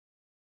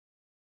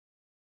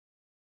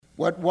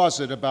What was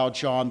it about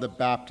John the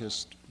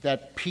Baptist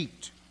that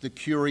piqued the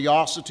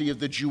curiosity of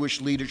the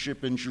Jewish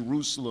leadership in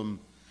Jerusalem?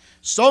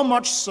 So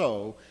much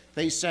so,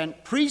 they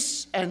sent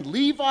priests and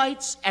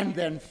Levites and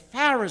then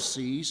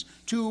Pharisees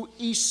to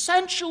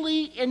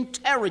essentially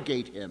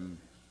interrogate him.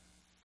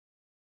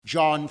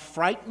 John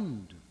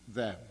frightened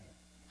them.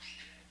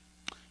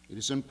 It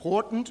is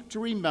important to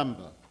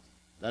remember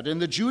that in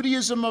the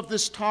Judaism of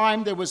this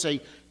time there was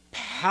a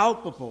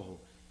palpable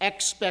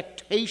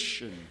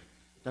expectation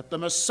that the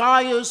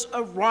Messiah's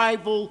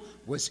arrival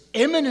was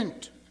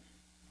imminent.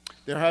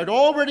 There had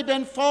already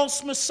been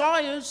false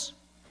messiahs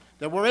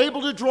that were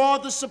able to draw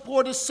the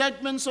support of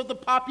segments of the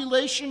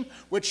population,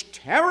 which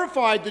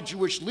terrified the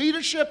Jewish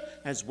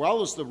leadership as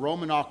well as the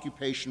Roman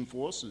occupation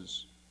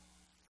forces.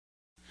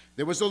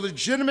 There was a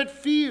legitimate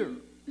fear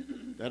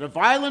that a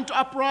violent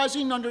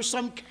uprising under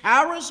some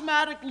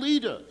charismatic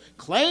leader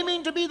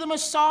claiming to be the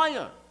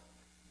Messiah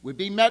would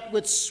be met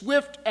with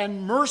swift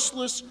and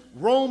merciless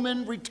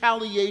Roman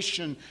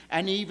retaliation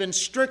and even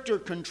stricter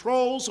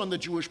controls on the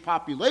Jewish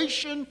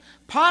population,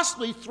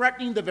 possibly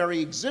threatening the very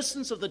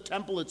existence of the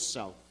temple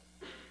itself.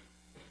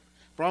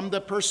 From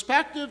the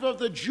perspective of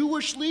the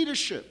Jewish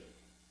leadership,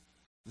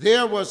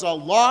 there was a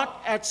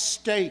lot at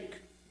stake,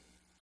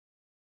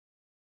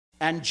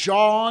 and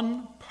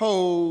John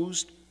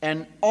posed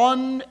an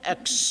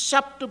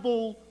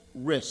unacceptable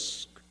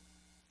risk.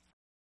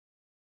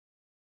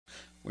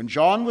 When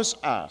John was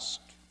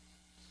asked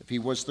if he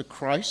was the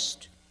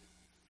Christ,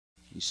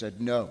 he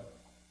said no.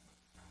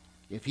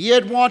 If he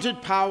had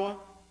wanted power,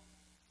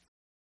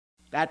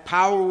 that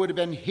power would have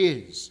been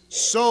his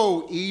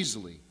so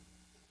easily.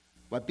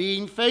 But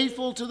being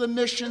faithful to the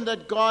mission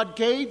that God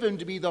gave him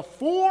to be the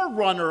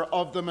forerunner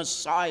of the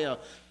Messiah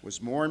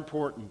was more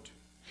important.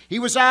 He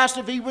was asked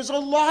if he was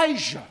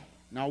Elijah.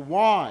 Now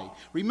why?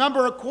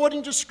 Remember,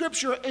 according to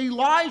Scripture,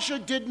 Elijah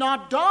did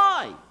not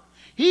die.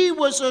 He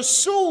was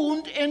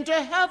assumed into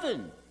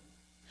heaven.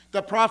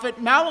 The prophet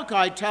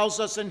Malachi tells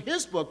us in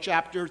his book,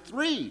 chapter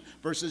 3,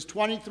 verses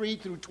 23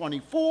 through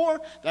 24,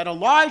 that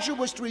Elijah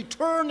was to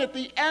return at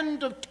the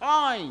end of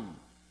time,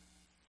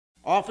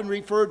 often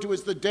referred to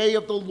as the day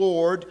of the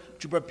Lord,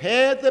 to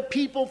prepare the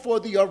people for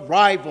the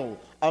arrival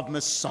of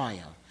Messiah.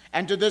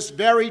 And to this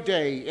very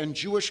day, in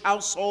Jewish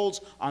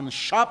households, on the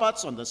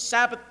Shabbats, on the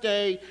Sabbath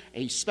day,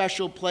 a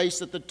special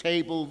place at the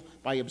table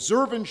by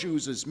observant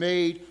Jews is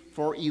made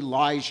for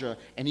Elijah,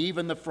 and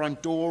even the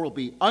front door will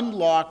be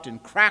unlocked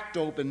and cracked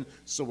open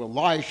so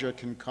Elijah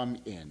can come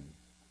in.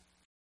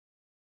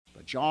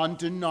 But John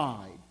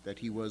denied that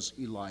he was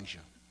Elijah.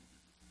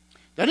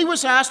 Then he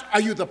was asked,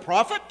 "Are you the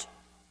prophet?"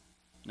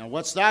 Now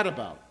what's that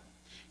about?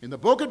 In the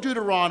book of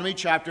Deuteronomy,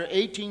 chapter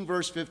 18,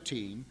 verse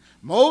 15,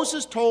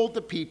 Moses told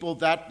the people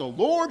that the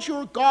Lord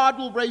your God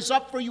will raise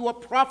up for you a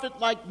prophet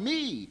like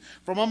me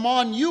from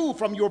among you,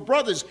 from your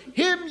brothers.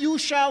 Him you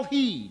shall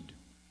heed.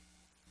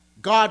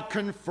 God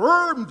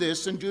confirmed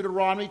this in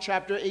Deuteronomy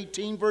chapter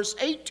 18, verse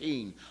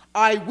 18.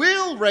 I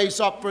will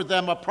raise up for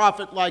them a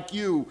prophet like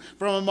you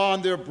from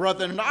among their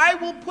brethren, and I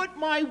will put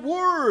my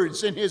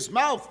words in his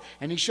mouth,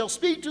 and he shall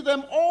speak to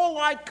them all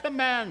I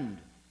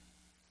command.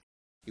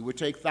 It would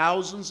take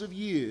thousands of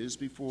years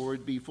before it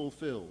would be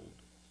fulfilled.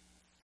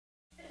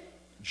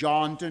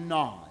 John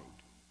denied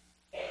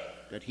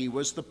that he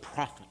was the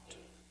prophet.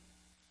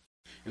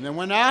 And then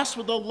when asked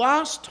for the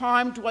last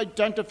time to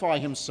identify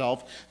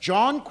himself,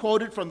 John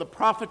quoted from the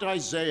prophet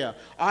Isaiah,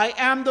 I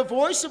am the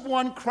voice of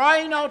one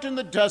crying out in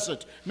the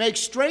desert, make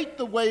straight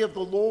the way of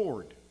the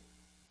Lord.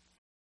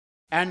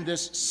 And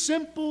this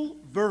simple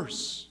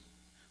verse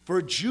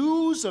for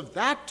Jews of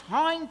that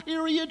time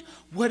period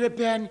would have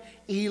been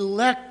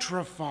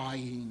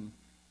electrifying.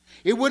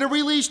 It would have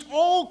released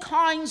all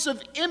kinds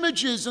of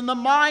images in the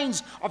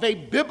minds of a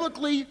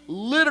biblically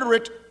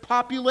literate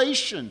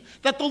population,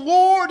 that the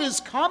Lord is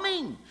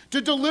coming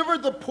to deliver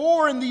the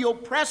poor and the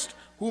oppressed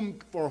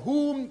for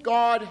whom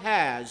God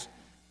has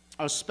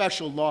a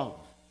special love,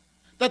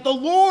 that the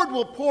Lord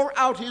will pour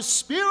out his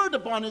Spirit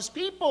upon his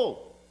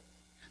people,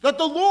 that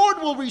the Lord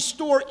will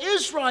restore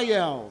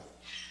Israel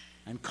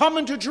and come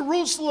into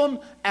Jerusalem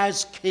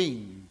as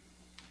king,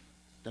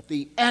 that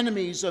the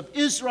enemies of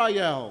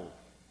Israel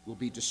will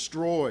be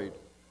destroyed,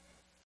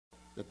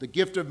 that the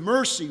gift of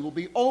mercy will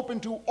be open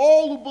to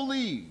all who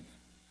believe,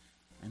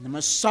 and the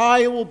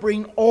Messiah will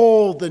bring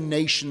all the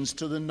nations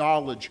to the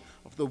knowledge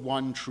of the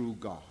one true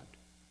God.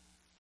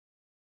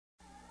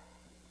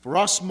 For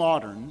us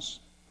moderns,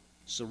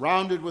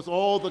 surrounded with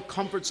all the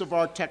comforts of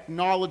our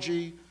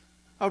technology,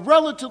 a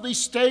relatively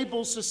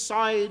stable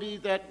society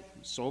that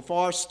so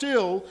far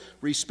still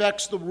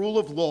respects the rule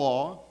of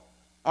law,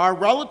 our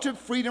relative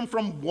freedom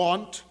from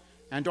want,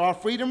 and our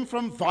freedom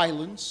from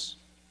violence,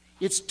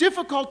 it's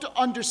difficult to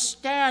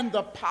understand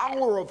the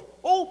power of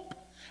hope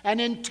and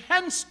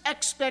intense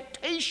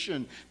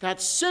expectation that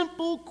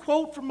simple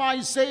quote from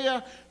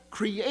Isaiah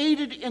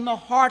created in the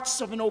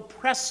hearts of an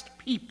oppressed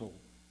people,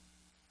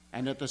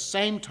 and at the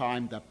same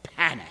time the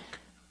panic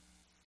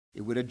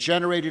it would have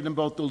generated in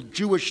both the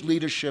Jewish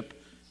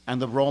leadership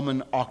and the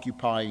Roman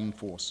occupying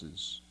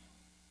forces.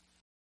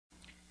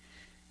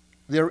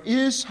 There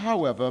is,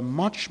 however,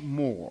 much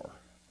more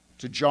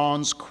to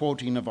John's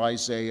quoting of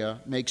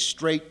Isaiah, "Make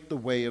straight the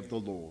way of the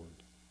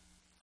Lord."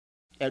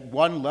 At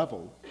one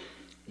level,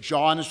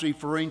 John is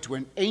referring to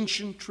an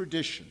ancient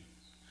tradition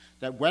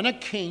that when a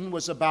king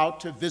was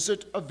about to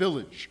visit a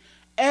village,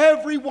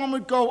 everyone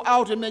would go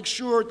out and make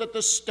sure that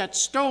that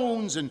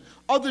stones and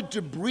other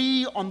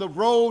debris on the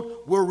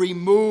road were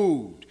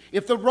removed.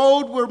 If the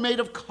road were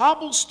made of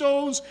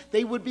cobblestones,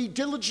 they would be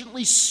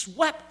diligently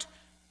swept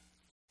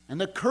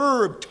and the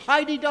curb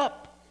tidied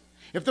up.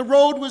 If the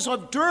road was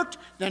of dirt,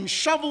 then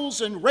shovels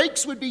and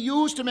rakes would be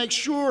used to make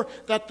sure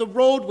that the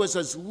road was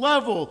as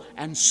level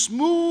and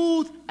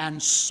smooth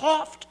and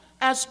soft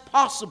as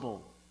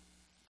possible.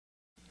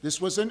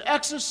 This was an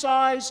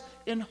exercise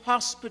in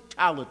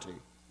hospitality.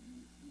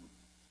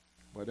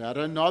 But at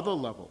another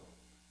level,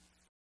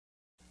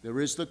 there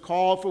is the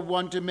call for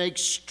one to make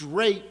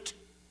straight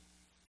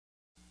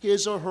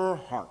his or her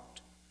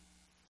heart,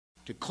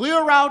 to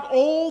clear out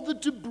all the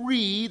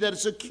debris that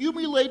is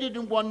accumulated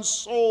in one's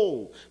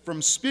soul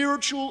from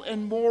spiritual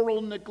and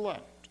moral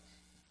neglect,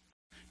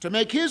 to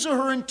make his or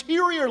her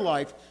interior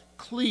life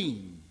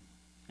clean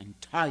and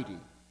tidy.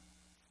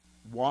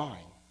 Why?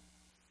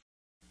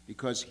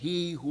 Because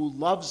he who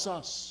loves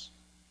us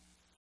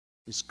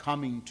is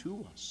coming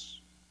to us.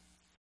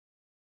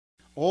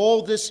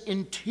 All this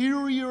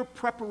interior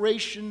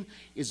preparation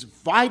is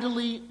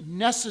vitally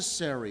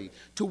necessary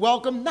to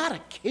welcome not a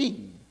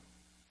king,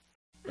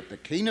 but the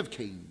King of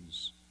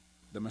Kings,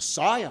 the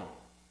Messiah,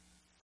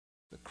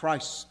 the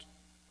Christ.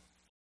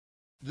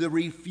 The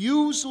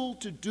refusal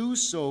to do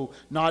so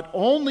not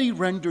only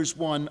renders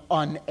one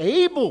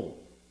unable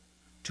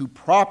to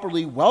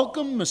properly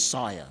welcome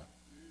Messiah,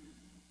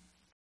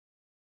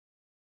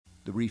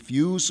 the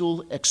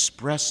refusal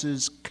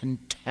expresses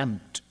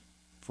contempt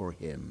for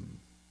him.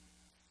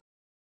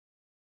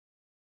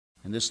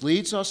 And this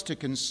leads us to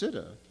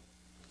consider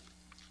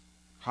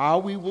how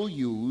we will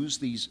use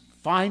these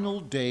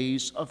final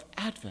days of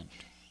Advent.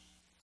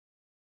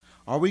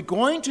 Are we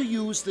going to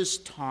use this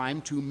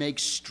time to make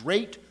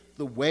straight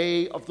the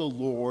way of the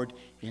Lord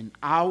in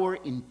our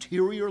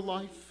interior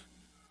life?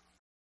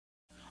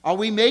 Are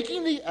we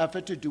making the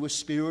effort to do a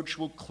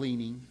spiritual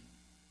cleaning?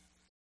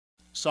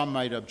 Some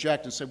might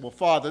object and say, well,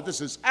 Father,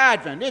 this is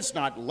Advent, it's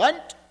not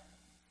Lent.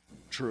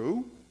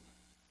 True.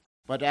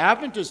 But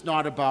Advent is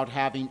not about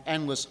having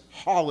endless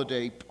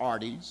holiday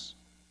parties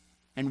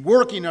and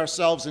working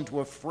ourselves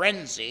into a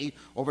frenzy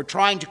over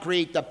trying to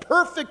create the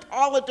perfect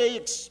holiday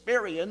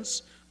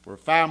experience for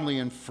family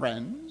and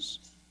friends.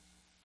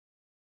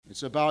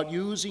 It's about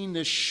using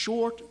this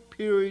short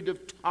period of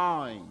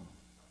time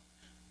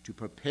to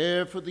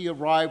prepare for the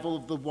arrival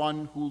of the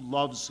one who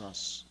loves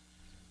us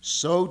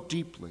so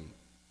deeply,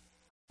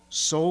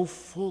 so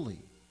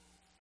fully,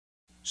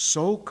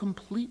 so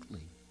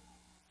completely.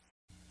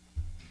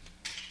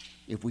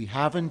 If we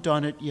haven't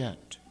done it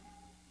yet,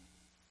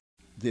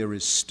 there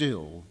is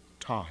still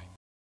time.